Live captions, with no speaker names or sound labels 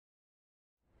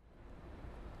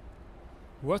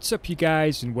What's up you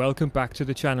guys, and welcome back to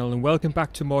the channel, and welcome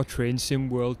back to more Train Sim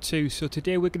World 2. So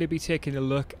today we're going to be taking a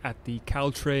look at the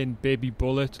Caltrain Baby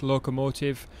Bullet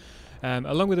locomotive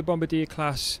along with the Bombardier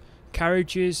class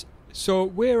carriages. So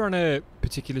we're on a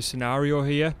particular scenario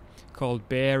here called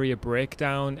Bay Area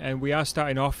Breakdown, and we are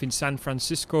starting off in San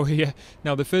Francisco here.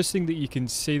 Now the first thing that you can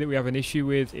see that we have an issue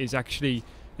with is actually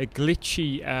a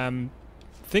glitchy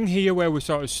thing here where we're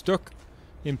sort of stuck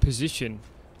in position.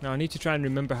 Now I need to try and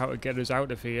remember how to get us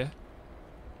out of here.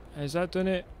 Has that done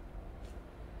it?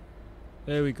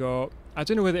 There we go. I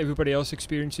don't know whether everybody else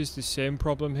experiences the same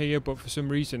problem here, but for some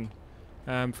reason,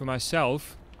 for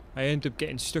myself, I end up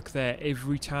getting stuck there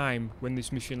every time when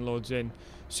this mission loads in.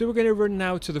 So we're going to run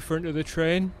now to the front of the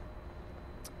train.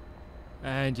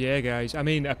 And yeah guys, I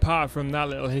mean, apart from that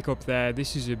little hiccup there,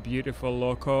 this is a beautiful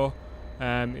loco.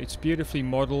 It's beautifully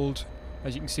modelled.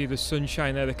 As you can see, the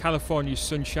sunshine there, the California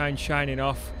sunshine shining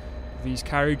off these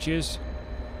carriages.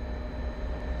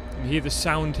 You hear the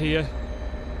sound here.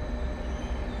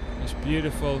 This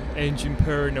beautiful engine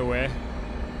purring away.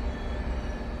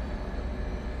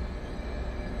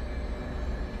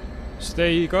 So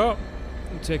there you go.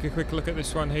 We'll take a quick look at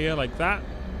this one here, like that.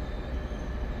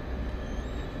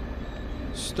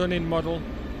 Stunning model.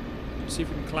 Let's see if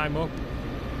we can climb up.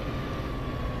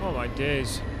 Oh my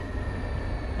days.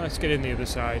 Let's get in the other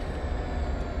side.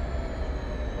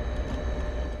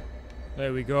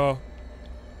 There we go.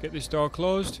 Get this door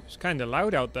closed. It's kind of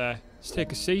loud out there. Let's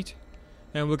take a seat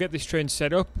and we'll get this train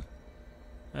set up.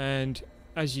 And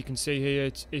as you can see here,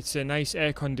 it's a nice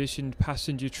air-conditioned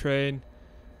passenger train.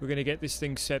 We're going to get this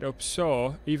thing set up,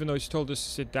 so even though it's told us to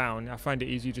sit down, I find it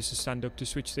easy just to stand up to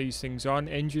switch these things on.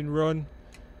 Engine run,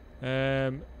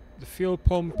 the fuel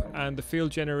pump and the fuel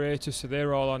generator, so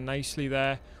they're all on nicely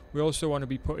there. We also want to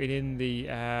be putting in the,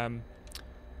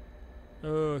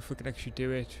 if we can actually do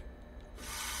it,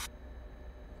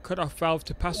 cut-off valve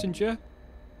to passenger.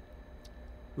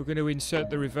 We're going to insert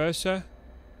the reverser.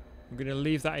 We're going to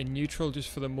leave that in neutral just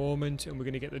for the moment, and we're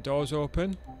going to get the doors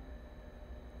open.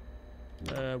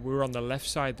 We're on the left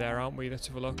side there, aren't we? Let's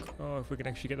have a look. Oh, if we can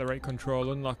actually get the right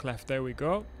control, unlock left, there we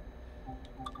go.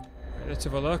 Right, let's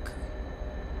have a look.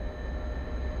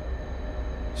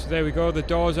 So there we go, the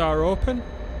doors are open.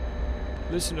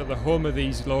 Listen to the hum of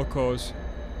these locos.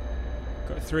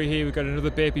 Got three here, we've got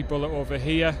another Baby Bullet over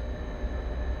here.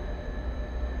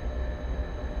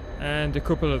 And a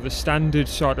couple of the standard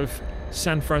sort of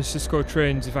San Francisco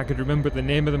trains, if I could remember the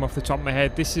name of them off the top of my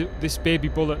head. This Baby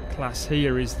Bullet class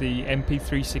here is the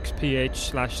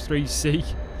MP36PH/3C.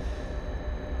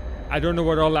 I don't know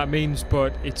what all that means,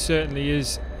 but it certainly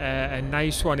is a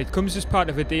nice one. It comes as part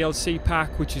of a DLC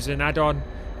pack, which is an add-on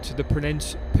to the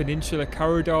Peninsula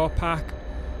Corridor pack,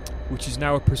 which is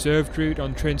now a preserved route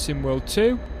on Train Sim World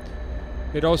 2.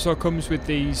 It also comes with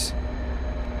these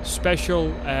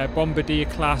special Bombardier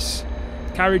class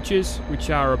carriages, which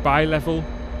are a bi-level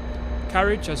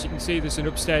carriage. As you can see, there's an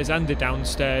upstairs and a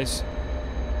downstairs.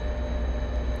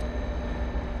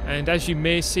 And as you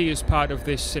may see as part of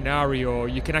this scenario,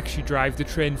 you can actually drive the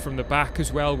train from the back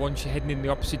as well once you're heading in the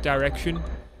opposite direction,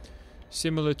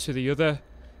 similar to the other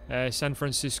San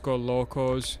Francisco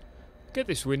locos. Get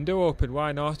this window open,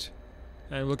 why not?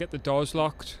 And we'll get the doors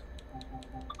locked.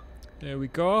 There we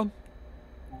go.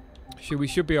 We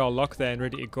should be all locked there and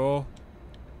ready to go.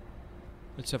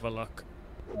 Let's have a look.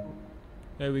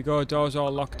 There we go, doors all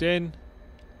locked in.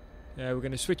 We're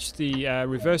going to switch the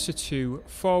reverser to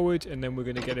forward, and then we're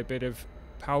going to get a bit of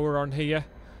power on here.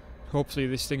 Hopefully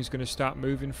this thing's going to start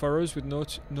moving for us with no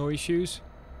issues.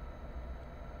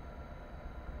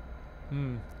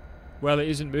 Well, it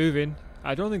isn't moving.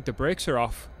 I don't think the brakes are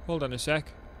off. Hold on a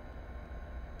sec.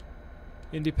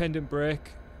 Independent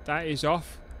brake. That is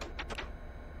off.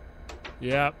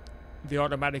 Yeah, the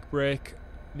automatic brake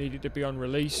needed to be on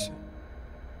release.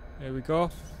 There we go.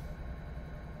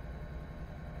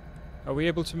 Are we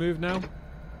able to move now?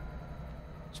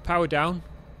 Let's power down.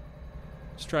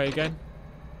 Let's try again.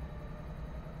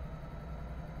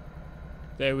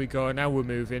 There we go, now we're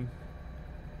moving.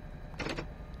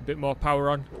 A bit more power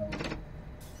on.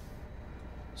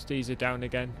 Let's ease it down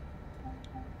again.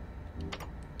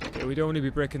 Okay, we don't want to be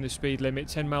breaking the speed limit.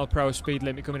 10 mph speed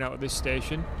limit coming out of this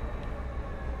station.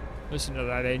 Listen to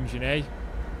that engine, eh?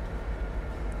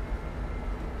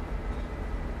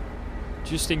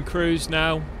 Just in cruise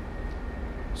now.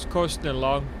 It's coasting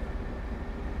along.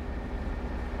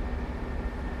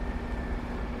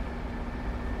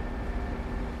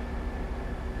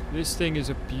 This thing is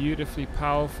a beautifully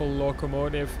powerful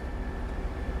locomotive.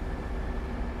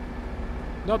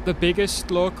 Not the biggest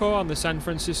loco on the San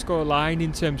Francisco line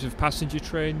in terms of passenger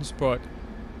trains, but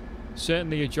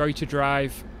certainly a joy to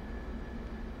drive.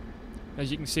 As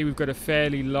you can see, we've got a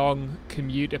fairly long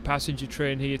commuter passenger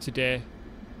train here today.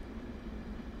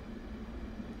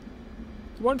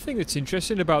 One thing that's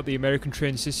interesting about the American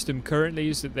train system currently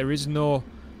is that there is no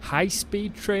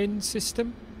high-speed train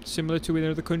system similar to in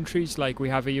other countries like we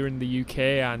have here in the UK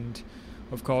and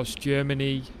of course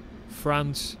Germany,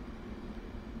 France.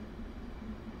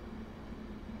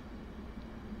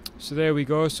 So there we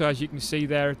go. So as you can see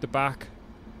there at the back,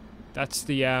 that's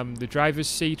the driver's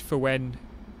seat for when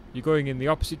you're going in the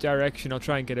opposite direction. I'll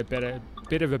try and get a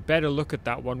bit of a better look at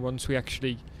that one once we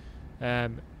actually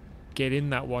get in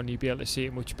that one. You'll be able to see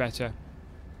it much better.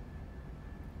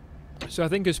 So I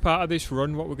think as part of this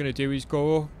run, what we're going to do is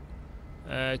go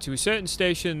to a certain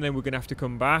station, and then we're going to have to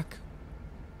come back.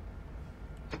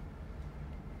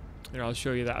 And I'll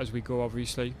show you that as we go,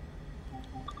 obviously.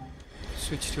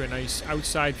 Switch to a nice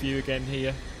outside view again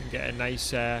here and get a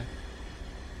nice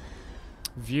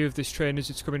view of this train as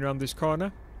it's coming around this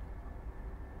corner.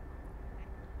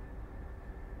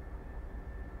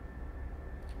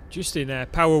 Just in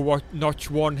power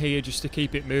notch 1 here, just to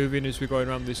keep it moving as we're going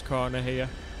around this corner here.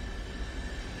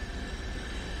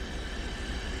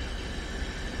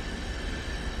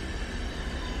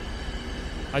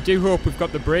 I do hope we've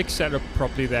got the brakes set up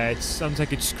properly there. It sounds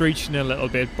like it's screeching a little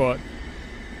bit, but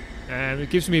it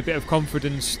gives me a bit of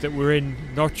confidence that we're in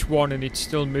notch 1 and it's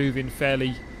still moving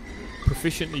fairly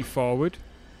proficiently forward.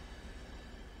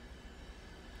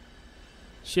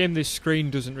 Shame this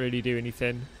screen doesn't really do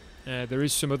anything. There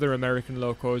is some other American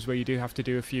locos where you do have to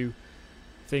do a few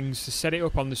things to set it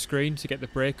up on the screen to get the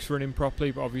brakes running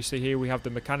properly, but obviously here we have the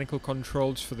mechanical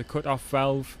controls for the cut-off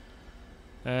valve.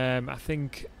 I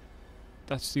think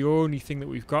that's the only thing that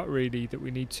we've got really that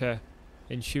we need to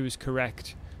ensure is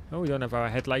correct. Oh, we don't have our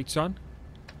headlights on.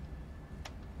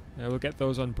 We'll get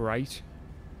those on bright.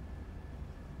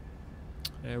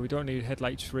 We don't need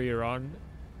headlights rear on.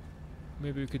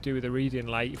 Maybe we could do with a reading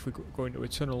light if we go into a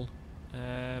tunnel.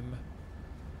 I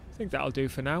think that'll do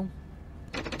for now.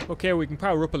 Okay, we can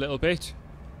power up a little bit.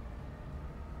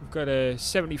 We've got a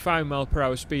 75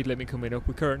 mph speed limit coming up.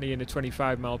 We're currently in a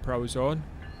 25 mph zone.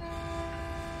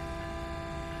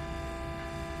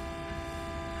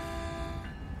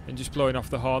 And just blowing off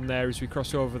the horn there as we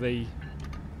cross over the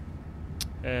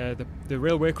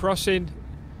railway crossing.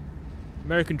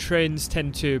 American trains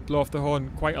tend to blow off the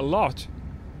horn quite a lot.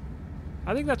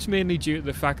 I think that's mainly due to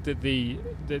the fact that the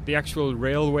actual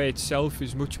railway itself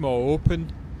is much more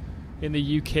open. In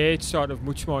the UK it's sort of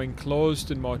much more enclosed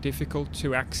and more difficult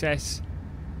to access.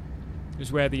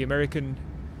 Is where the American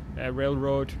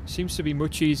railroad seems to be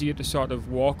much easier to sort of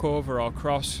walk over or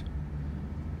cross.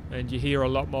 And you hear a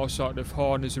lot more sort of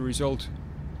horn as a result.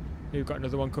 We've got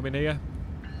another one coming here.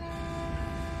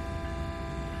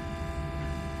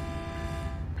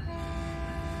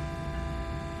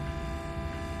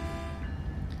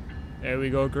 There we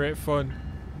go, great fun.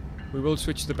 We will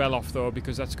switch the bell off though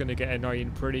because that's going to get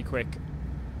annoying pretty quick.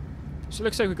 So it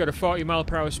looks like we've got a 40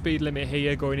 mph speed limit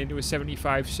here going into a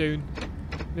 75 soon.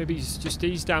 Maybe just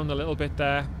ease down a little bit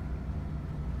there.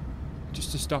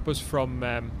 Just to stop us from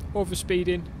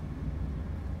overspeeding.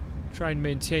 Try and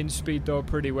maintain speed though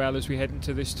pretty well as we head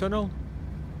into this tunnel.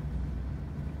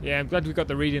 Yeah, I'm glad we've got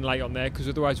the reading light on there because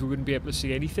otherwise we wouldn't be able to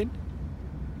see anything.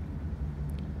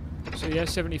 So yeah,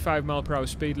 75 mph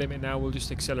speed limit now. We'll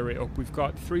just accelerate up. We've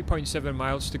got 3.7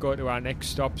 miles to go to our next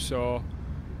stop, so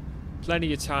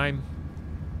plenty of time.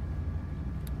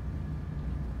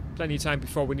 Plenty of time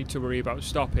before we need to worry about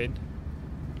stopping.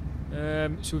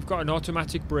 So we've got an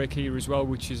automatic brake here as well,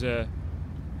 which is a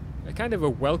kind of a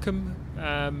welcome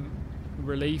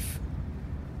relief.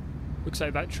 Looks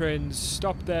like that train's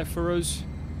stopped there for us.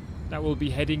 That will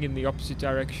be heading in the opposite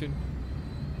direction.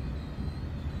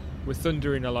 We're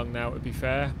thundering along now, to be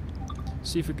fair.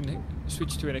 See if we can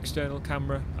switch to an external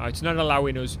camera. Oh, it's not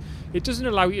allowing us. It doesn't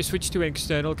allow you to switch to an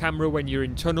external camera when you're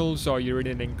in tunnels or you're in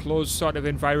an enclosed sort of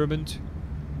environment.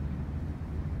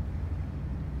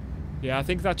 Yeah, I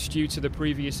think that's due to the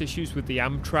previous issues with the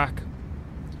Amtrak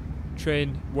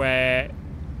train, where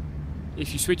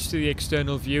if you switch to the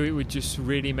external view it would just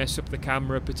really mess up the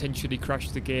camera, potentially crash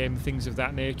the game, things of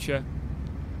that nature.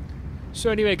 So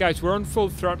anyway guys, we're on full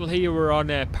throttle here, we're on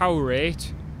power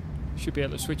 8. Should be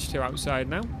able to switch to outside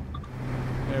now.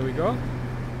 There we go.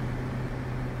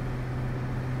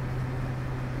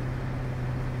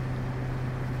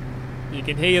 You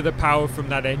can hear the power from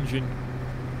that engine.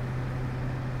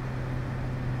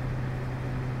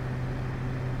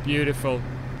 Beautiful,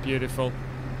 beautiful.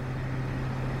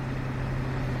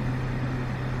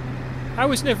 I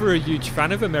was never a huge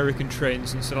fan of American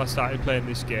trains until I started playing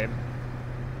this game.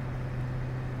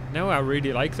 Now I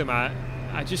really like them.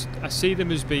 I see them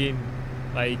as being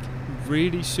like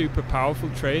really super powerful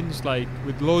trains, like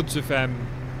with loads of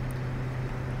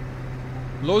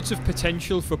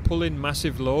potential for pulling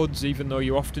massive loads, even though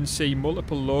you often see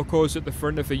multiple locos at the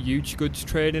front of a huge goods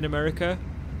train in America,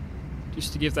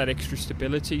 just to give that extra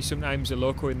stability. Sometimes a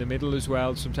loco in the middle as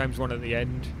well, sometimes one at the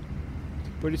end.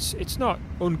 But it's not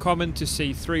uncommon to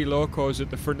see 3 locos at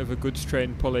the front of a goods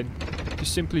train pulling,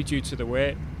 just simply due to the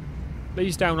weight.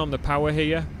 These down on the power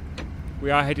here. We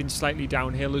are heading slightly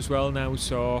downhill as well now,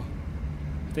 so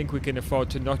I think we can afford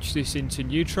to notch this into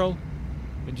neutral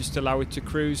and just allow it to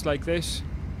cruise like this.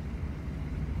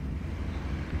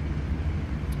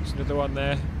 There's another one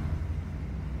there.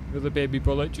 Another baby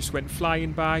bullet just went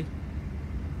flying by.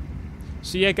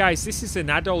 So yeah guys, this is an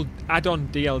add-on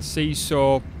DLC,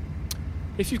 so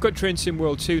if you've got Train Sim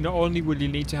World 2, not only will you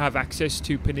need to have access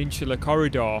to Peninsula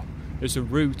Corridor as a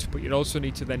route, but you'll also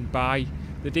need to then buy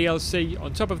the DLC.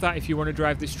 On top of that, if you want to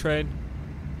drive this train,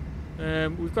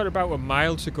 we've got about a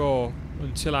mile to go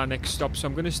until our next stop, so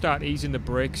I'm going to start easing the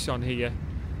brakes on here.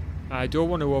 I don't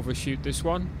want to overshoot this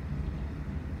one.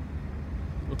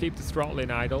 We'll keep the throttle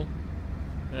in idle.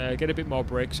 Get a bit more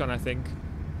brakes on, I think.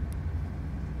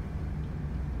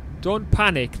 Don't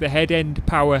panic, the head end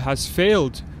power has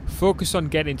failed. Focus on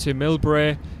getting to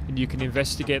Millbrae and you can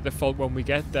investigate the fault when we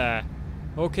get there.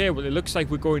 Okay, well it looks like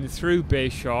we're going through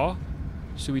Bayshore,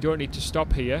 so we don't need to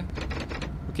stop here.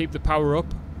 We'll keep the power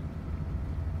up.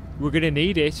 We're going to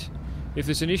need it. If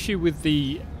there's an issue with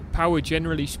the power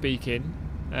generally speaking,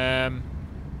 we're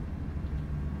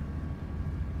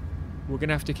going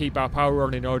to have to keep our power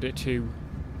on in order to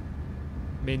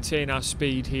maintain our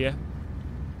speed here.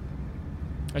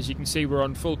 As you can see, we're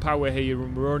on full power here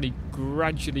and we're only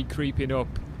gradually creeping up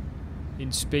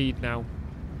in speed now.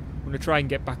 I'm going to try and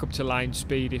get back up to line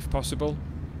speed if possible.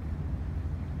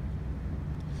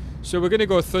 So we're going to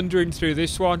go thundering through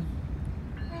this one.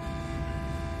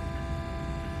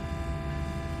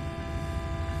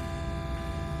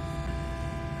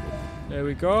 There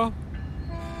we go.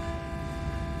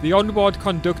 The onboard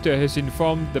conductor has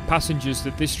informed the passengers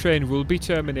that this train will be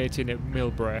terminating at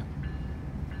Millbrae.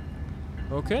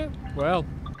 Okay, well,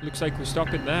 looks like we're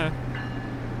stopping there.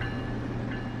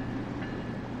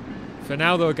 For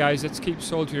now though guys, let's keep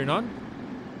soldiering on.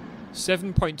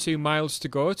 7.2 miles to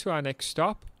go to our next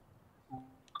stop.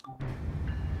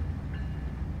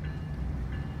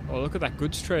 Oh, look at that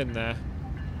goods train there.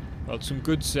 Well, some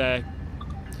goods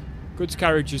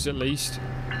carriages at least.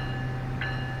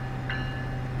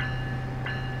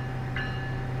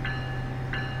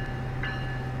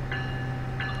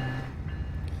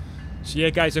 So yeah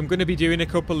guys, I'm going to be doing a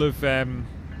couple of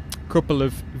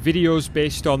videos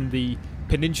based on the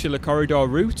Peninsula Corridor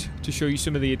route to show you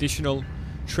some of the additional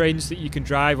trains that you can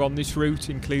drive on this route,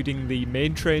 including the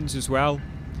main trains as well.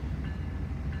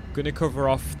 I'm going to cover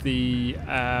off the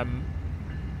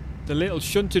little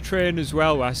shunter train as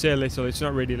well. Well, I say little, it's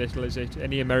not really little, is it?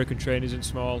 Any American train isn't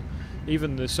small.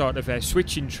 Even the sort of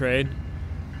switching train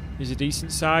is a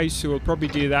decent size, so we'll probably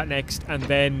do that next, and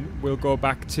then we'll go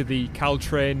back to the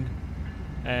Caltrain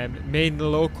main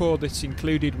loco that's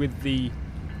included with the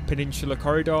Peninsula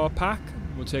Corridor pack.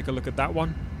 We'll take a look at that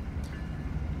one,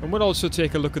 and we'll also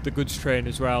take a look at the goods train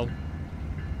as well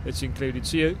that's included.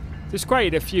 So there's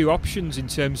quite a few options in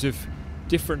terms of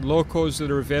different locos that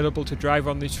are available to drive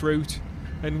on this route,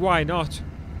 and why not?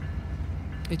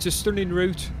 It's a stunning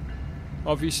route.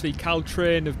 Obviously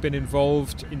Caltrain have been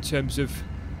involved in terms of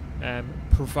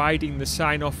providing the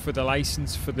sign-off for the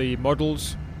license for the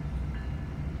models,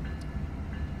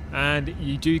 and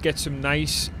you do get some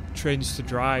nice trains to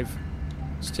drive.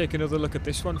 Let's take another look at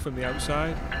this one from the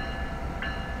outside.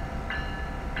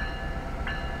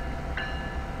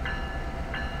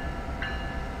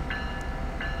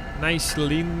 Nice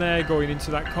lean there going into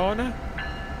that corner.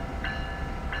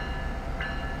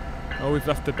 Oh, we've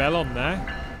left the bell on there.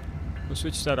 We'll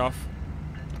switch that off.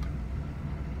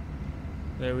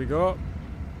 There we go.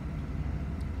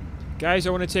 Guys,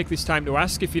 I want to take this time to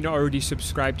ask if you're not already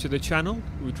subscribed to the channel.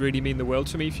 It would really mean the world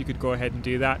to me if you could go ahead and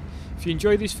do that. If you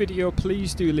enjoyed this video,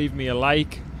 please do leave me a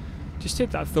like. Just hit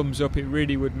that thumbs up, it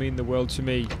really would mean the world to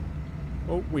me.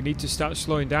 Oh, we need to start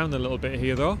slowing down a little bit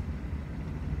here though.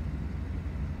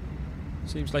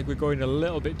 Seems like we're going a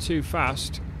little bit too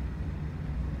fast.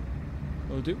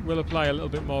 We'll apply a little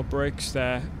bit more brakes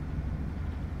there.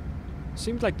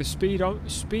 Seems like the speed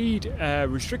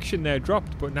restriction there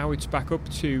dropped, but now it's back up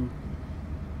to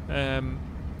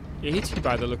 80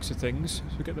 by the looks of things.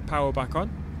 So we get the power back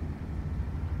on.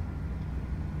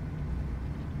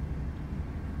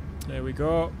 There we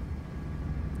go.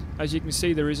 As you can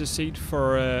see, there is a seat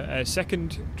for a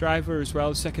second driver as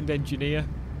well, second engineer.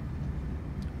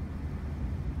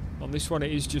 On this one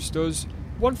it is just us.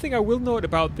 One thing I will note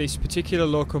about this particular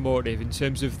locomotive in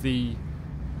terms of the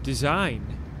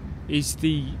design is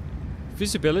the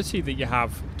visibility that you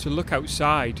have to look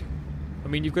outside. I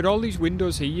mean, you've got all these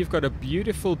windows here, you've got a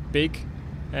beautiful big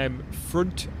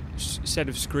front set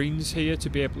of screens here to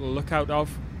be able to look out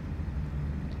of.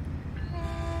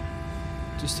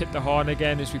 Just hit the horn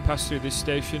again as we pass through this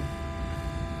station.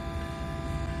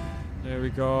 There we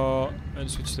go,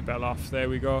 and switch the bell off, there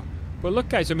we go. But look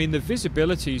guys, I mean the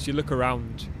visibility as you look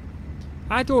around.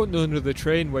 I don't know another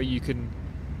train where you can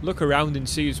look around and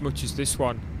see as much as this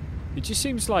one. It just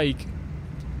seems like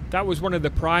that was one of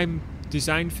the prime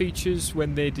design features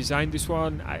when they designed this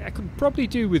one. I could probably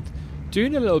do with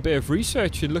doing a little bit of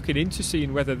research and looking into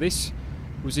seeing whether this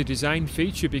was a design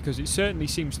feature, because it certainly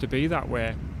seems to be that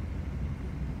way.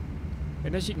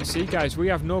 And as you can see guys, we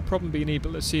have no problem being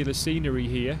able to see the scenery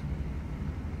here.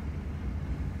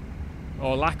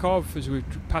 Or lack of, as we're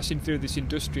passing through this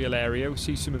industrial area. We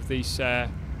see some of these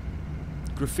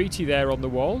graffiti there on the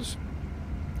walls,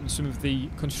 and some of the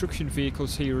construction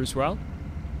vehicles here as well.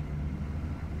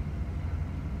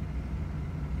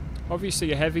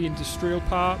 Obviously a heavy industrial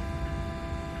part.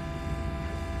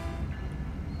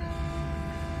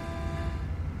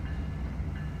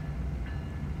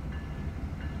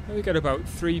 We've got about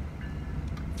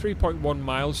 3.1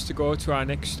 miles to go to our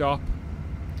next stop.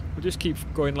 We'll just keep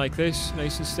going like this,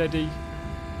 nice and steady.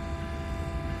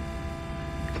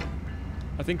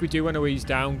 I think we do want to ease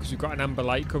down because we've got an amber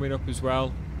light coming up as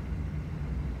well.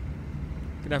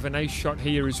 Gonna have a nice shot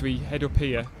here as we head up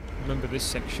here. Remember this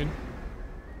section.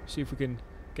 See if we can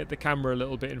get the camera a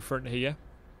little bit in front here.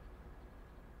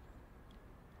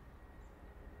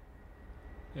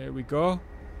 There we go.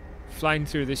 Flying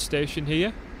through this station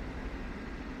here.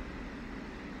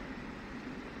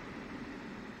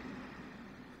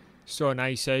 So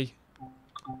nice, eh?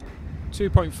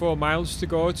 2.4 miles to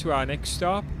go to our next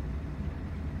stop.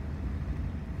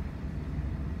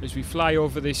 As we fly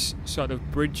over this sort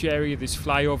of bridge area, this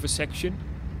flyover section.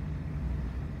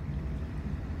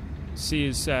 See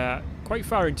us quite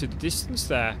far into the distance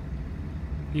there.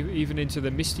 Even into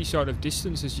the misty sort of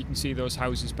distance, as you can see those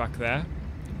houses back there.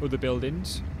 Other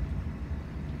buildings.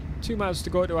 2 miles to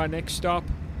go to our next stop.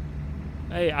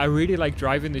 Hey, I really like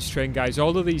driving this train, guys.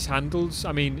 All of these handles,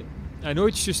 I mean, I know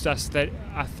it's just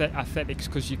aesthetics,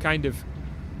 because you kind of,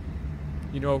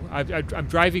 you know, I'm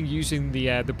driving using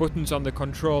the buttons on the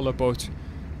controller, but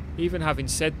even having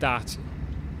said that,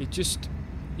 it just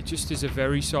is a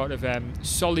very sort of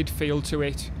solid feel to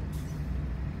it.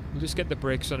 We'll just get the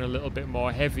brakes on a little bit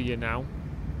more heavier now.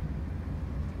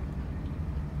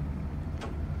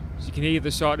 So you can hear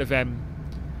the sort of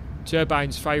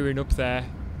turbines firing up there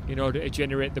in order to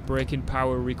generate the braking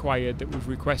power required that we've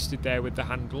requested there with the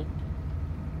handle.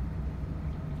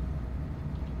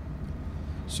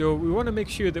 So we want to make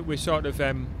sure that we're sort of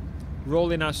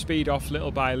rolling our speed off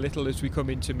little by little as we come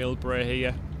into Millbrae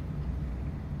here.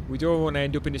 We don't want to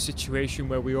end up in a situation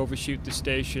where we overshoot the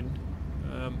station.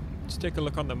 Let's take a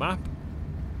look on the map.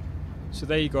 So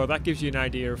there you go, that gives you an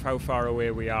idea of how far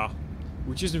away we are,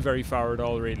 which isn't very far at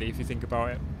all really if you think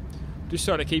about it. Just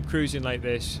sort of keep cruising like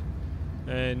this,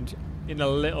 and in a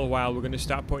little while we're going to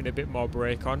start putting a bit more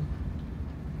brake on.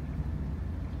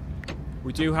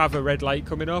 We do have a red light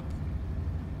coming up,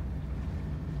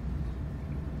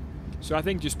 so I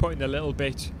think just putting a little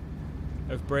bit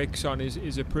of brakes on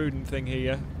is a prudent thing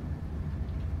here.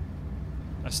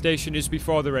 Our station is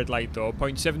before the red light though,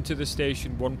 0.7 to the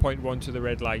station, 1.1 to the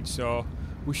red light, so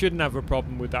we shouldn't have a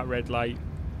problem with that red light.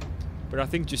 But I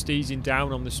think just easing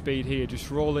down on the speed here,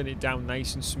 just rolling it down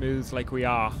nice and smooth like we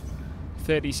are.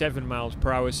 37 miles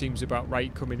per hour seems about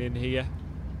right coming in here.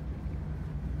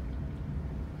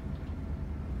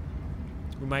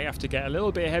 We might have to get a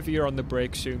little bit heavier on the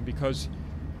brakes soon because,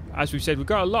 as we've said, we've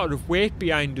got a lot of weight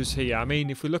behind us here. I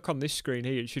mean, if we look on this screen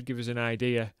here, it should give us an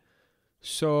idea.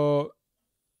 So,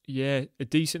 yeah, a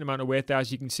decent amount of weight there,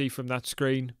 as you can see from that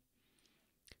screen.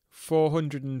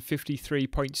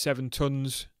 453.7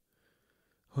 tons,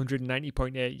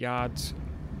 190.8 yards.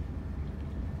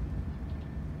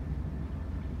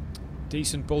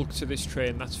 Decent bulk to this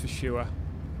train, that's for sure.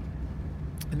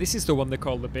 And this is the one they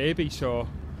call the baby, so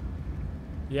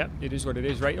yeah, it is what it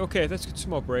is. Right, okay, let's get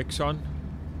some more brakes on.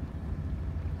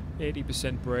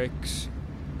 80% brakes.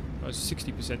 Oh,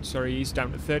 60%, sorry, he's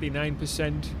down to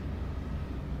 39%.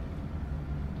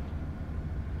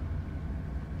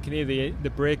 You can hear the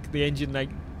brake, the engine like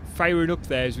firing up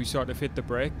there as we sort of hit the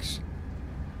brakes.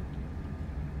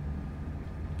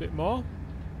 Bit more.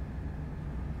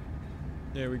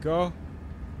 There we go.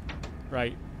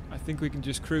 Right, I think we can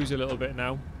just cruise a little bit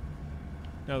now.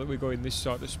 now that we're going this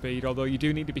sort of speed. Although you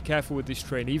do need to be careful with this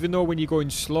train. Even though when you're going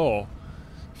slow,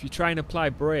 if you try and apply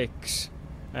brakes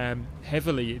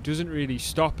heavily, it doesn't really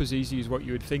stop as easy as what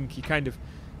you would think. You kind of,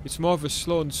 it's more of a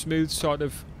slow and smooth sort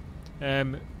of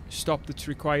stop that's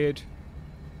required.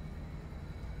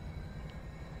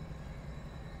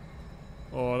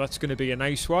 Oh, that's going to be a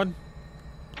nice one.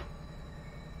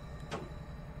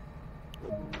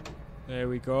 There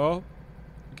we go.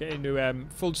 Get into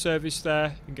full service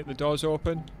there and get the doors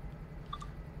open.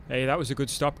 Hey, that was a good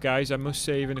stop, guys. I must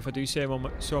say, even if I do say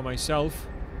so myself.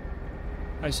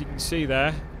 As you can see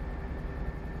there,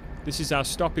 this is our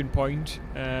stopping point.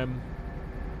 And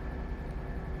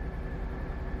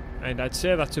I'd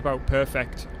say that's about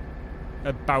perfect.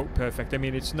 About perfect. I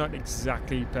mean, it's not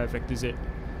exactly perfect, is it?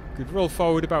 Could roll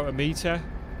forward about a metre,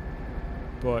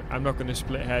 but I'm not going to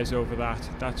split hairs over that,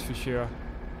 that's for sure.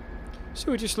 So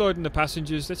we're just loading the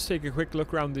passengers. Let's take a quick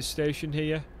look around this station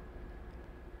here.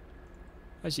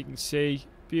 As you can see,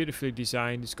 beautifully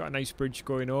designed. It's got a nice bridge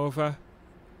going over.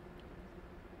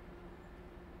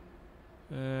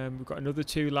 We've got another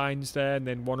 2 lines there, and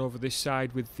then one over this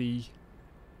side with the...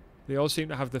 They all seem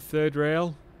to have the third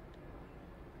rail.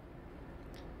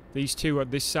 These 2 on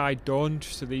this side don't,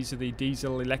 so these are the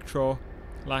diesel electro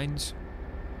lines.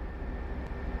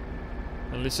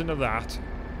 And listen to that.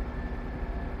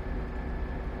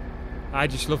 I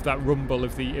just love that rumble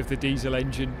of the diesel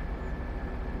engine.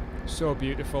 So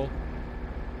beautiful.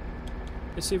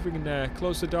 Let's see if we can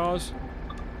close the doors.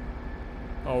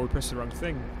 Oh, we pressed the wrong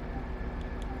thing.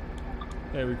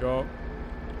 There we go.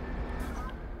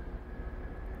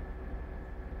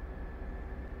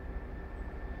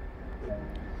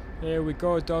 There we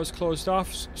go, doors closed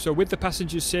off. So with the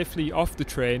passengers safely off the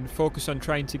train, focus on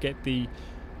trying to get the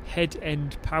head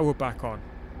end power back on.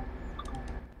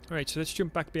 Alright, so let's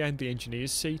jump back behind the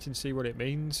engineer's seat and see what it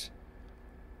means.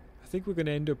 I think we're going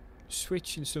to end up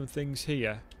switching some things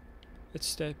here. Let's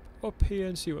step up here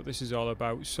and see what this is all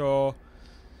about. So,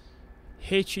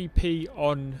 HEP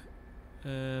on...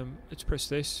 let's press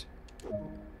this.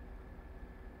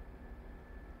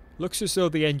 Looks as though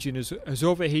the engine has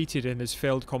overheated and has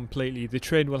failed completely. The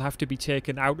train will have to be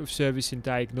taken out of service and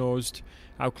diagnosed.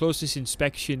 Our closest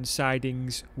inspection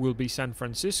sidings will be San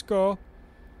Francisco.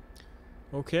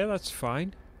 Okay, that's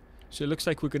fine. So it looks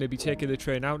like we're going to be taking the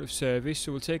train out of service.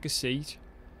 So we'll take a seat.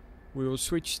 We will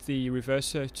switch the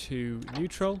reverser to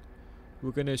neutral.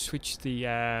 We're going to switch the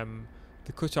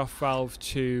cut-off valve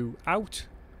to out,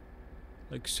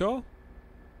 like so.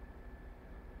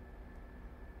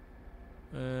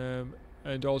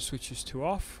 And all switches to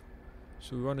off.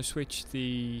 So we want to switch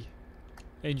the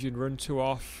engine run to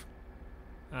off,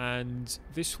 and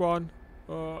this one,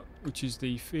 which is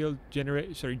the field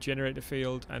generator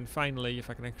field, and finally, if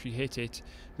I can actually hit it,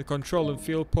 the control and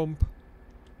fuel pump.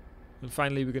 And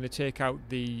finally, we're going to take out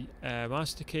the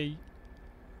master key,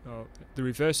 or the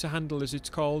reverser handle as it's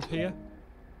called here.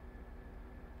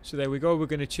 So there we go. We're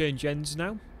going to change ends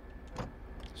now.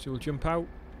 So we'll jump out.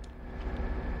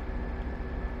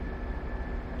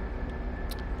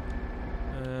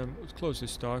 Let's close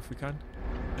this door if we can.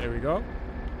 There we go.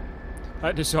 I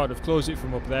had to sort of close it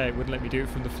from up there. It wouldn't let me do it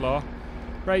from the floor.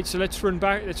 Right, so let's run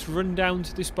back. Let's run down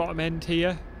to this bottom end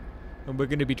here. And we're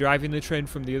going to be driving the train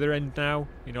from the other end now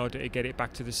in order to get it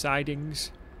back to the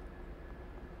sidings.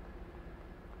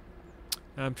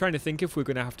 I'm trying to think if we're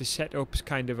going to have to set up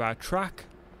kind of our track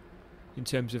in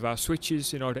terms of our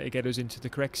switches in order to get us into the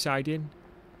correct siding.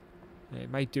 It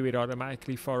might do it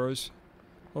automatically for us.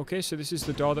 Okay, so this is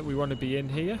the door that we want to be in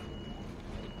here.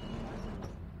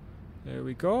 There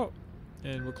we go.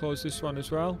 And we'll close this one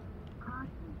as well.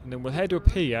 And then we'll head up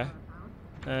here.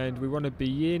 And we want to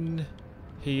be in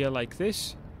here like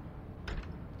this.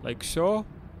 Like so.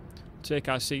 Take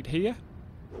our seat here.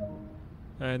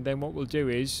 And then what we'll do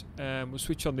is, we'll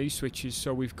switch on these switches.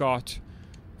 So we've got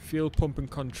fuel pump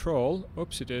and control.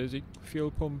 Oops, it is.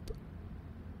 Fuel pump.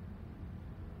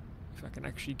 If I can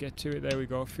actually get to it, there we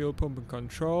go. Fuel pump and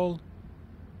control.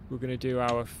 We're going to do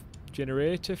our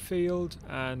generator field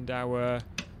and our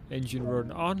engine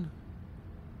run on.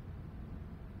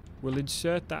 We'll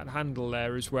insert that handle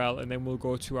there as well, and then we'll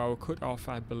go to our cut off,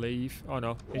 I believe. Oh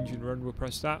no, engine run, we'll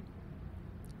press that.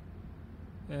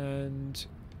 And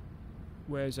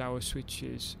where's our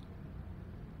switches?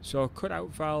 So cut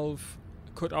off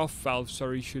valve,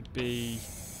 sorry, should be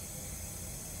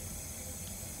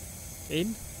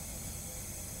in.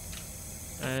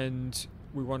 And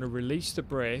we want to release the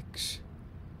brakes.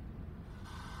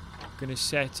 Going to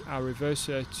set our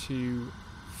reverser to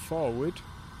forward.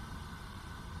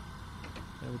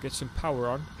 And we'll get some power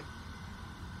on.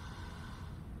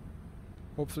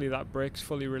 Hopefully that brake's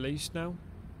fully released now.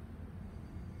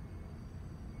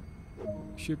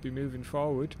 Should be moving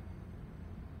forward.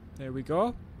 There we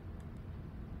go.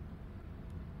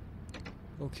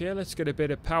 Okay, let's get a bit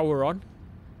of power on.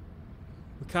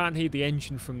 We can't hear the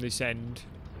engine from this end,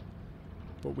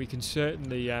 but we can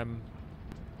certainly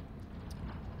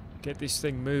get this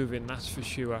thing moving, that's for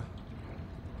sure.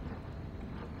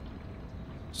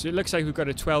 So it looks like we've got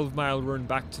a 12-mile run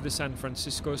back to the San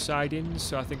Francisco sidings,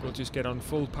 so I think we'll just get on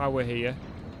full power here.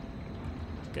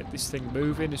 Get this thing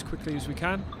moving as quickly as we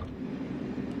can.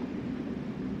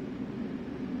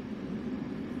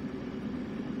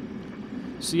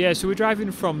 So yeah, so we're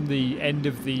driving from the end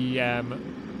of the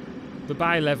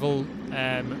bi-level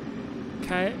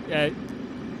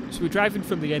so we're driving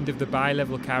from the end of the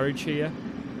bi-level carriage here.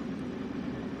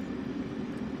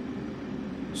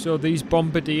 So these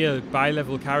Bombardier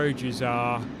bi-level carriages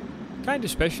are kind of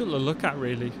special to look at,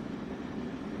 really.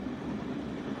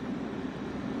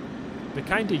 They're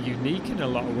kind of unique in a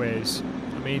lot of ways.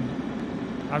 I mean,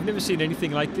 I've never seen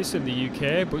anything like this in the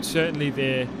UK, but certainly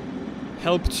they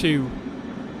help to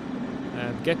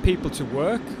get people to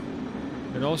work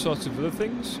and all sorts of other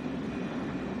things.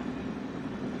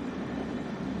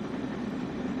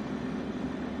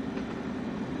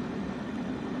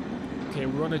 Okay,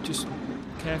 we want to just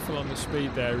careful on the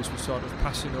speed there as we're sort of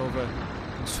passing over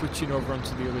and switching over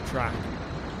onto the other track.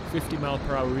 50 mile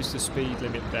per hour is the speed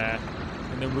limit there,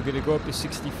 and then we're going to go up to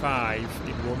 65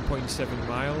 in 1.7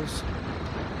 miles.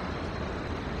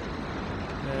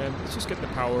 Let's just get the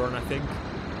power on, I think.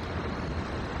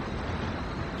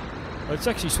 Well, it's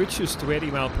actually switched us to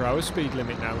 80 mile per hour speed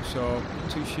limit now, so I'm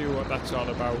not too sure what that's all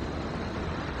about.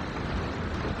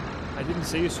 I didn't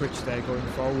see a switch there going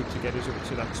forward to get us up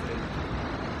to that speed.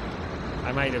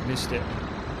 I might have missed it.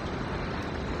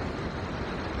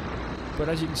 But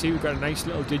as you can see, we've got a nice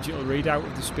little digital readout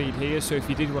of the speed here, so if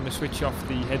you did want to switch off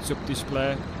the heads-up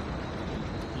display,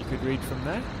 you could read from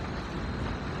there.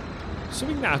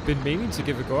 Something that I've been meaning to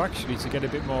give a go, actually, to get a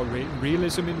bit more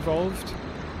realism involved.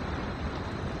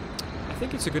 I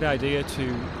think it's a good idea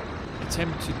to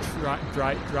attempt to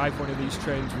drive one of these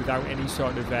trains without any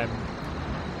sort of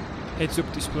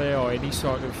heads-up display or any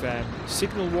sort of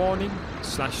signal warning /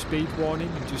 speed warning,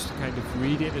 and just to kind of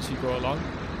read it as you go along.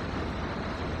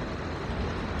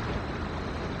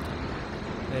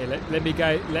 Hey, let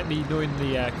me know in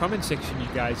the comment section, you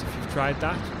guys, if you've tried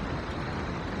that,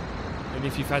 and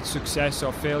if you've had success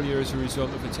or failure as a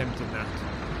result of attempting that.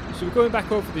 So we're going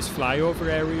back over this flyover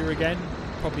area again,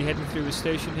 probably heading through the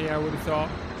station here, I would have thought.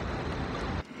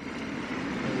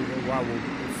 There we go. Wow,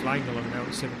 we're flying along now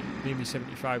at nearly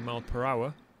 75 mile per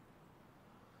hour.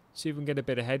 See if we can get a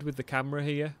bit ahead with the camera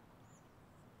here,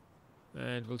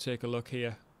 and we'll take a look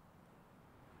here.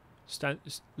 We'll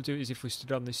do it as if we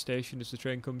stood on this station as the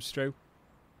train comes through.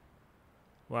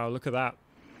 Wow, look at that.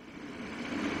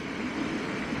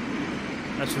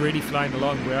 That's really flying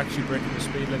along. We're actually breaking the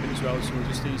speed limit as well, so we'll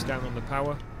just ease down on the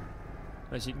power.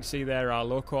 As you can see there, our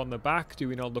loco on the back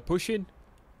doing all the pushing.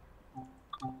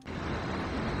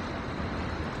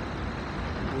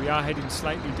 We are heading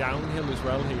slightly downhill as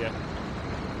well here.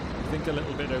 I think a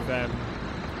little bit of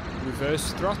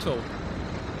reverse throttle.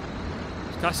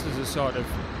 It's classed as a sort of,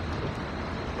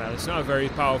 well, it's not a very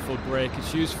powerful brake.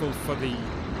 It's useful for the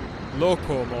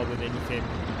loco more than anything.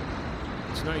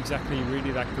 It's not exactly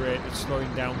really that great at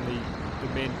slowing down the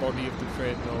main body of the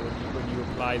train though when you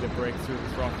apply the brake through the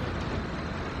throttle.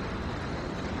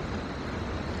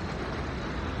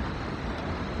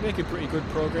 Making pretty good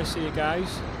progress here,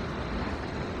 guys.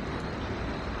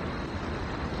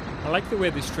 I like the way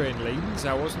this train leans.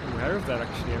 I wasn't aware of that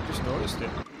actually, I've just noticed it.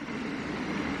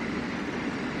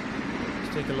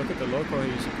 Let's take a look at the loco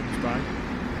here as it comes by.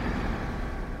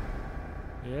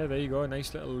 Yeah, there you go, a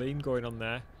nice little lean going on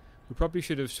there. We probably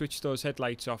should have switched those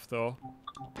headlights off though.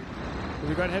 Have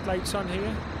we got headlights on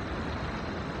here?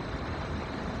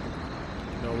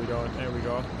 No, we don't. There we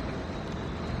go.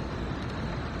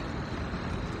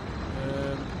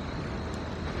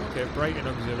 Okay, bright and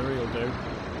auxiliary will do.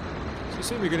 So you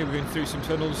see we're going to be going through some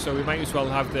tunnels, so we might as well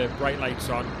have the bright lights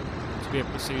on to be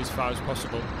able to see as far as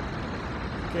possible.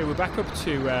 Okay, we're back up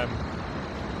to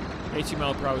 80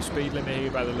 mile per hour speed limit here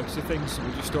by the looks of things, so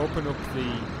we'll just open up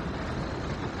the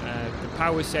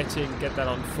power setting, get that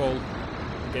on full,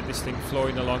 and get this thing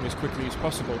flowing along as quickly as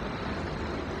possible.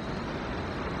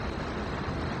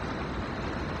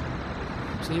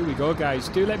 So here we go, guys.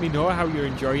 Do let me know how you're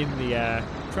enjoying the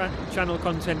channel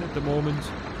content at the moment.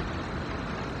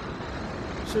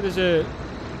 So there's a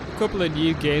couple of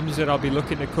new games that I'll be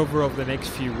looking to cover over the next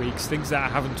few weeks, things that I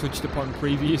haven't touched upon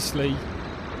previously,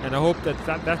 and I hope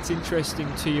that's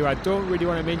interesting to you. I don't really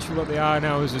want to mention what they are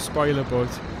now as a spoiler, but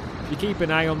if you keep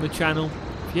an eye on the channel,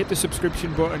 If you hit the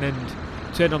subscription button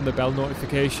and turn on the bell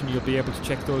notification, you'll be able to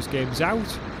check those games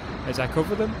out as I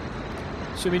cover them.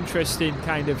 Some interesting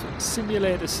kind of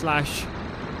simulator slash,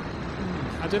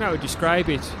 I don't know how to describe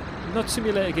it, not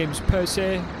simulator games per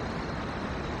se,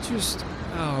 just,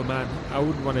 oh man, I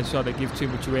wouldn't want to sort of give too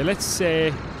much away. Let's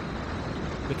say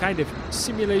the kind of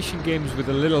simulation games with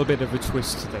a little bit of a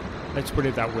twist to them, let's put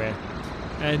it that way.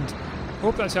 And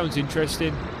hope that sounds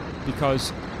interesting,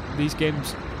 because these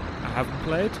games I haven't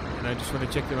played and I just want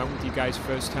to check them out with you guys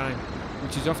first time,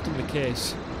 which is often the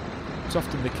case. It's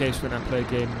often the case when I play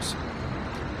games.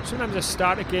 Sometimes I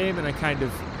start a game and I kind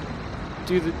of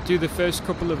do the first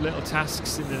couple of little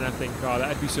tasks, and then I think, oh,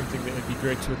 that'd be something that would be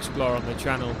great to explore on the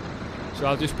channel, so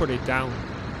I'll just put it down.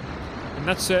 And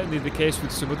that's certainly the case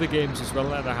with some other games as well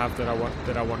that I have that I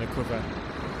want to cover.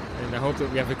 And I hope that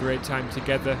we have a great time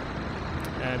together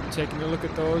taking a look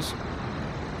at those.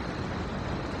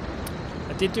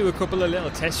 I did do a couple of little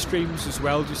test streams as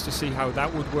well, just to see how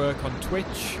that would work on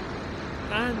Twitch.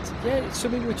 And yeah, it's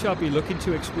something which I'll be looking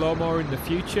to explore more in the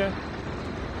future.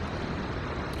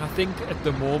 I think at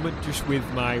the moment, just with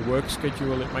my work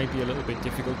schedule, it might be a little bit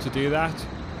difficult to do that.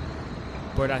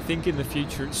 But I think in the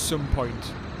future, at some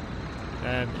point,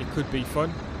 it could be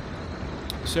fun.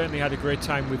 Certainly had a great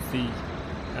time with the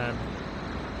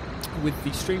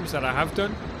streams that I have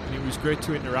done, and it was great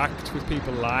to interact with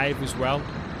people live as well.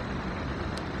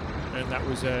 And that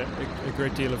was a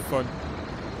great deal of fun.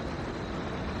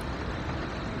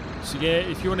 So yeah,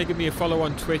 if you want to give me a follow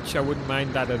on Twitch, I wouldn't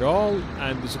mind that at all.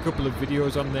 And there's a couple of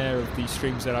videos on there of the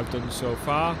streams that I've done so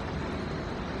far.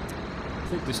 I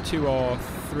think there's 2 or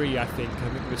 3, I think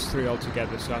there's 3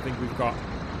 altogether. So I think we've got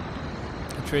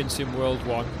a Train Sim World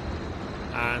 1,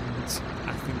 and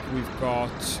I think we've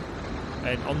got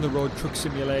an On the Road Truck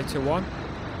Simulator 1,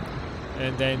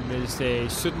 and then there's a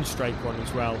Sudden Strike one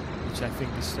as well, which I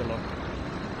think is still up.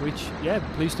 Which, yeah,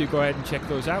 please do go ahead and check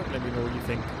those out and let me know what you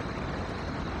think.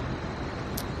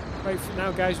 Right, for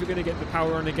now guys, we're going to get the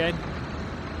power on again.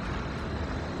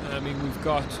 I mean, we've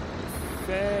got a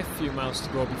fair few miles to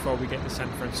go before we get to San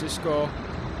Francisco.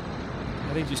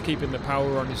 I think just keeping the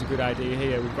power on is a good idea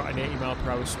here. We've got an 80 mile per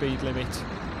hour speed limit.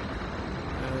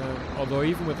 Although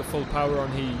even with the full power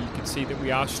on here, you can see that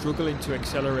we are struggling to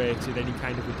accelerate at any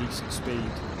kind of a decent speed.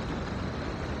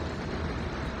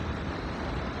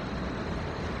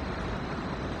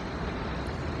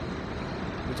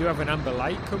 We do have an amber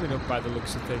light coming up by the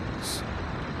looks of things.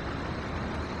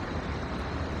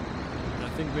 And I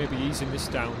think maybe easing this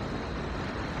down,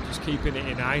 just keeping it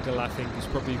in idle, I think is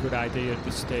probably a good idea at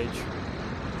this stage.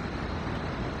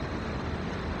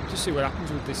 Just see what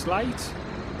happens with this light.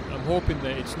 I'm hoping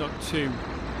that it's not too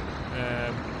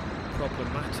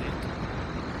problematic.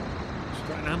 We've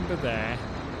got an amber there.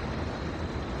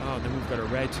 Oh, and then we've got a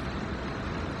red.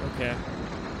 Okay.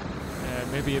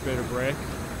 Maybe a bit of brake.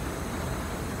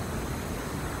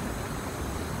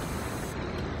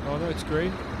 Oh no, it's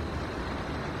green.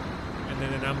 And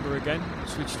then an amber again.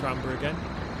 Switch to amber again.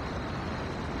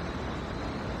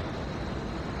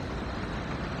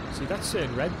 See, that's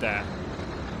saying red there.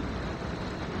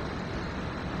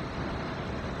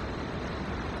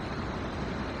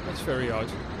 That's very odd.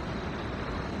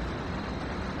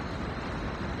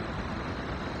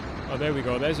 Oh, there we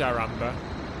go. There's our amber.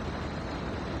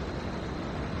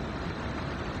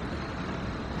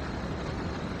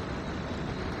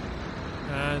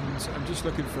 And I'm just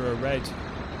looking for a red.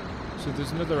 So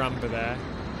there's another amber there.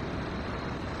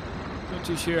 Not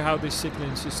too sure how this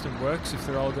signalling system works, if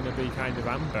they're all going to be kind of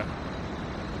amber.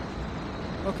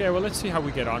 Okay, well, let's see how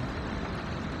we get on.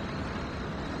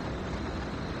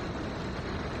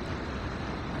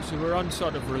 So we're on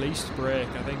sort of released brake,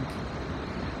 I think.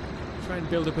 Try and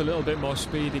build up a little bit more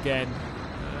speed again.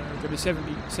 We've got a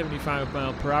 75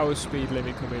 mile per hour speed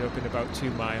limit coming up in about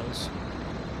 2 miles.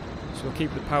 So we'll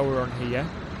keep the power on here.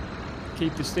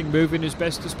 Keep this thing moving as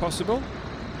best as possible.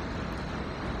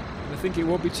 And I think it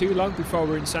won't be too long before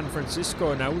we're in San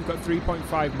Francisco now. We've got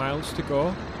 3.5 miles to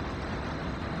go.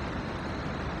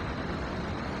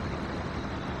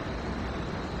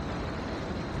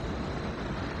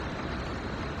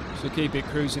 So keep it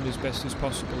cruising as best as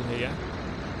possible here.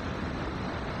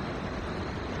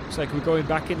 Looks like we're going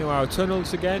back into our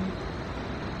tunnels again.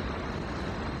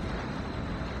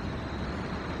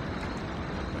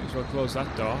 Might as well close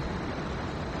that door.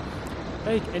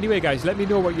 Hey, anyway guys, let me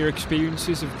know what your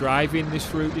experiences of driving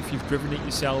this route, if you've driven it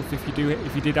yourself, if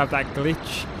you did have that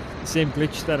glitch, the same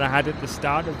glitch that I had at the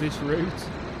start of this route.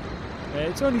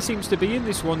 It only seems to be in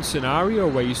this one scenario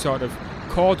where you sort of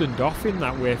cordoned off in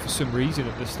that way for some reason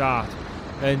at the start,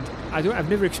 and I've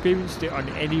never experienced it on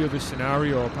any other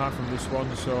scenario apart from this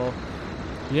one, so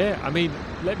yeah, I mean,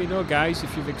 let me know, guys,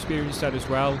 if you've experienced that as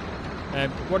well.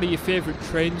 What are your favourite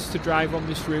trains to drive on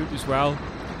this route as well?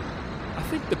 I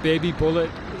think the Baby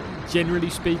Bullet, generally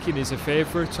speaking, is a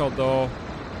favourite, although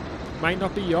it might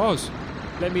not be yours.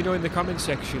 Let me know in the comment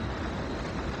section.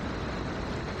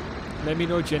 Let me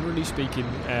know, generally speaking,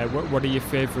 what are your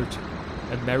favourite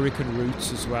American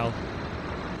routes as well.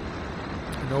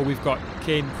 I know we've got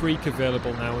Cane Creek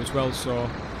available now as well, so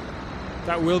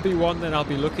that will be one that I'll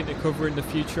be looking to cover in the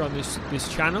future on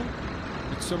this channel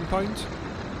at some point.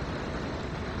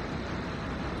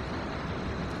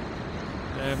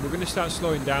 We're going to start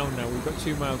slowing down now. We've got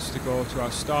 2 miles to go to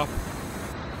our stop.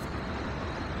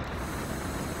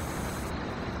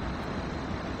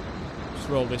 Just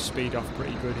roll this speed off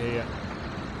pretty good here.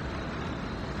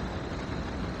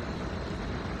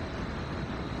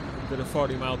 We've got a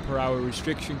 40-mile-per-hour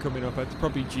restriction coming up. It's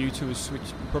probably due to a switch.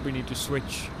 We probably need to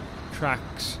switch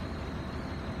tracks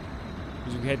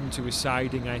as we head into a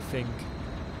siding, I think.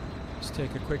 Let's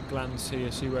take a quick glance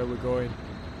here, see where we're going.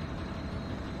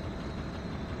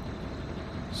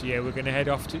 So yeah, we're going to head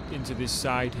off into this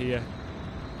side here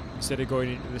instead of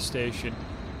going into the station.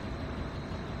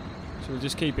 So we'll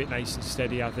just keep it nice and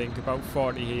steady, I think. About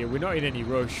 40 here. We're not in any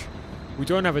rush. We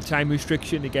don't have a time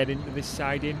restriction to get into this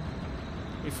siding.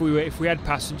 If we had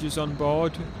passengers on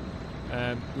board,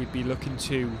 we'd be looking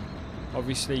to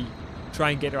obviously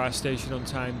try and get to our station on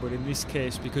time. But in this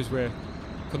case, because we're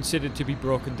considered to be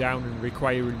broken down and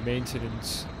requiring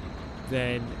maintenance,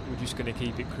 then we're just going to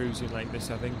keep it cruising like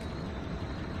this, I think.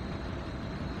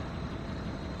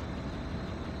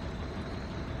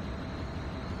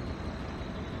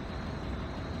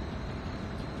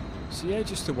 So yeah,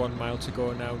 just the 1 mile to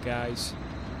go now, guys.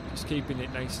 Just keeping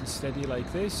it nice and steady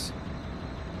like this.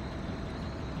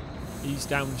 Ease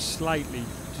down slightly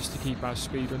just to keep our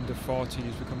speed under 40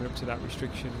 as we're coming up to that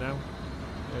restriction now.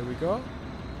 There we go.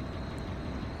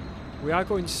 We are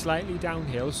going slightly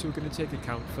downhill, so we're going to take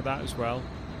account for that as well.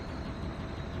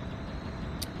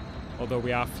 Although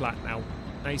we are flat now.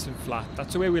 Nice and flat.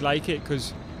 That's the way we like it,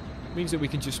 because it means that we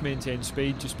can just maintain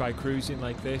speed just by cruising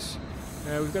like this.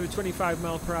 We've got a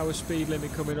 25-mile-per-hour speed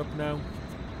limit coming up now.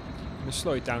 I'm going to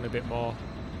slow it down a bit more.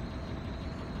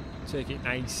 Take it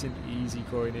nice and easy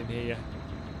going in here.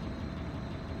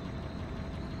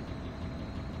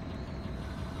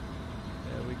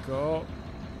 There we go.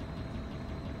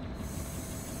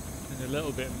 And a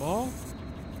little bit more.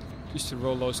 Just to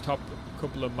roll those top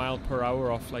couple of mile per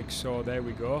hour off like so. There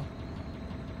we go.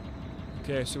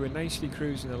 Okay, so we're nicely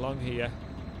cruising along here.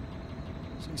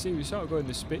 So you can see we're sort of going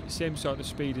the same sort of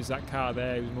speed as that car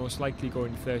there. It was most likely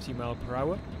going 30 mile per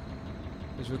hour.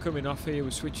 As we're coming off here, we're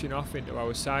switching off into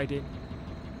our siding.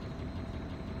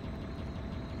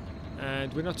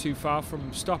 And we're not too far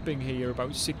from stopping here,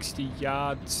 about 60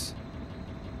 yards.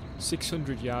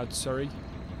 600 yards, sorry.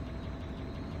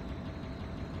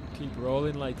 Keep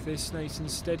rolling like this, nice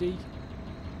and steady.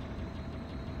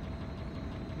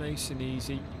 Nice and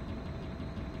easy.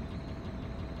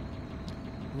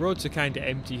 Roads are kind of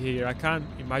empty here. I can't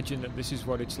imagine that this is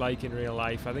what it's like in real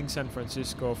life. I think San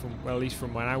Francisco, well, at least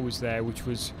from when I was there, which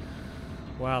was,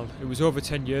 well, it was over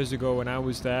 10 years ago when I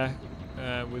was there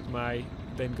with my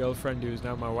then girlfriend, who is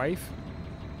now my wife.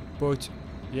 But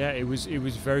yeah, it was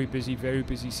very busy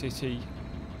city.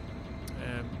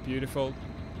 Beautiful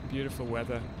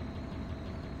weather.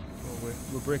 Well,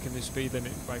 we're breaking the speed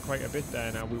limit by quite a bit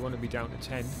there now. We want to be down to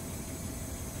 10,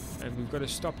 and we've got a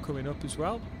stop coming up as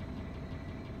well.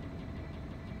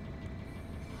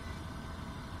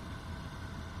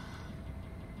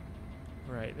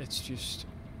 Right, let's just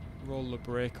roll the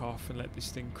brake off and let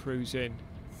this thing cruise in.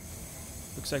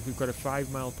 Looks like we've got a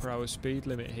 5 mile per hour speed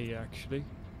limit here, actually.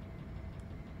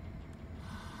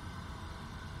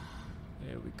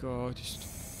 There we go, just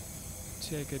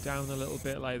take her down a little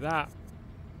bit like that.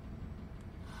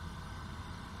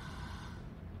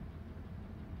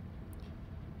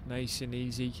 Nice and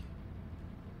easy.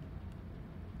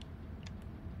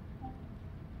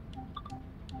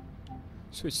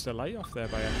 Switched the light off there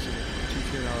by accident. I'm not too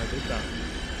sure how I did that.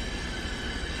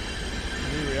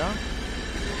 And here we are.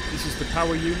 This is the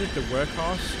power unit, the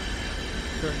workhorse,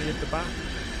 currently at the back.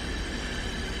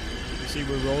 You can see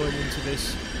we're rolling into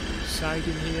this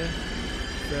siding here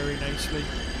very nicely.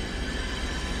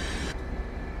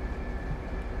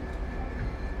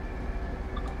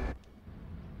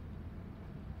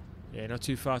 Yeah, not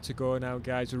too far to go now,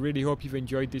 guys. I really hope you've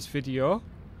enjoyed this video.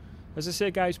 As I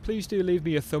say, guys, please do leave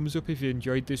me a thumbs up if you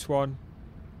enjoyed this one.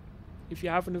 If you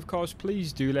haven't, of course,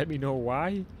 please do let me know why.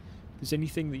 If there's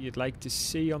anything that you'd like to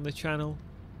see on the channel,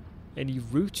 any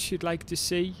routes you'd like to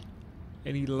see,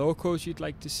 any locos you'd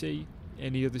like to see,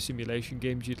 any other simulation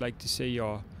games you'd like to see,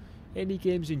 or any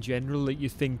games in general that you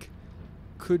think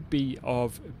could be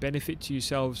of benefit to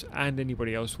yourselves and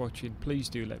anybody else watching, please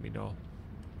do let me know.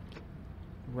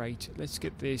 Right, let's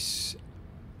get this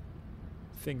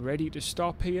thing ready to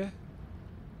stop here,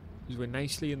 because we're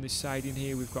nicely in this siding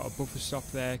here. We've got a buffer stop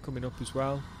there coming up as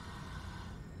well.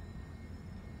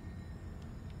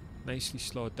 Nicely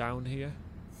slowed down here,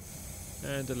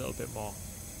 and a little bit more.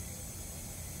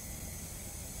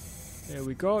 There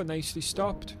we go, nicely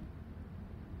stopped.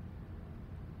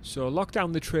 So lock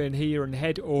down the train here and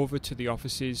head over to the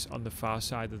offices on the far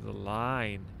side of the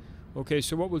line. Okay,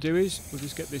 so what we'll do is we'll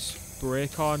just get this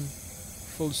brake on,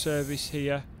 full service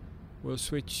here. We'll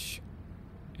switch,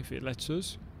 if it lets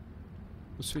us,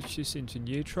 we'll switch this into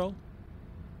neutral.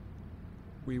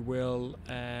 We will,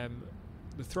 the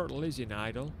throttle is in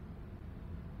idle.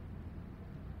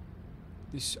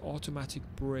 This automatic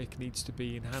brake needs to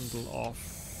be in handle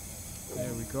off.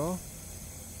 There we go.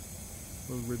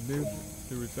 We'll remove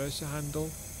the reverser handle,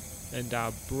 and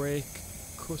our brake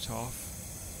cut-off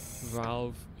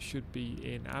valve should be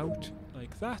in out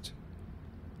like that.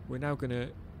 We're now going to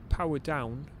power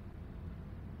down,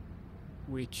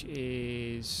 which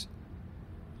is,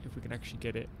 if we can actually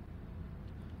get it,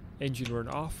 engine run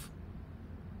off,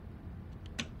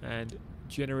 and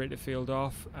generator field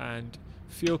off, and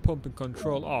fuel pump and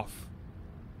control off.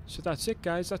 So that's it,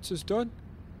 guys, that's us done.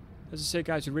 As I say,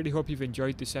 guys, I really hope you've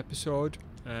enjoyed this episode.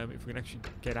 If we can actually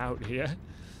get out here.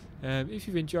 If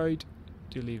you've enjoyed,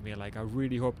 do leave me a like. I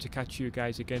really hope to catch you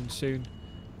guys again soon.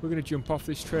 We're going to jump off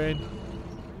this train,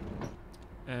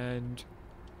 and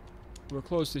we'll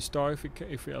close this door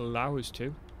if it allows us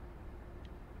to.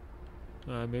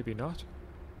 Maybe not.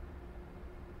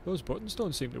 Those buttons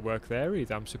don't seem to work there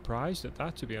either. I'm surprised at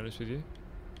that, to be honest with you.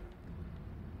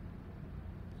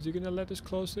 Is he going to let us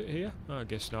close it here? Oh, I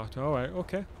guess not. Alright,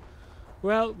 okay.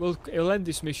 Well, it'll end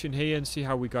this mission here and see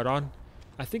how we got on.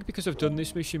 I think because I've done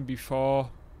this mission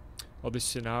before, or this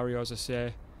scenario, as I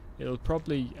say, it'll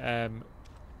probably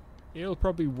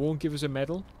won't give us a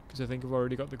medal, because I think I've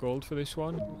already got the gold for this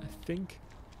one, I think.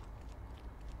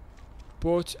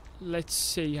 But let's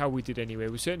see how we did anyway.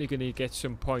 We're certainly going to get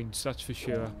some points, that's for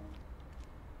sure.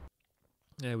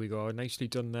 There we go, nicely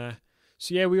done there.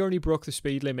 So yeah, we only broke the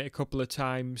speed limit a couple of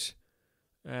times.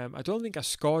 I don't think I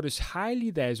scored as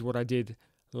highly there as what I did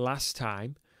last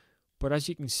time, but as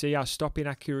you can see, our stopping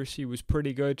accuracy was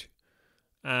pretty good,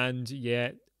 and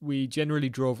yeah, we generally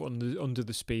drove under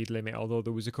the speed limit, although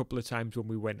there was a couple of times when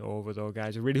we went over though,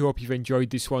 guys. I really hope you've enjoyed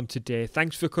this one today.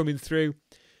 Thanks for coming through,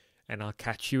 and I'll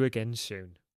catch you again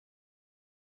soon.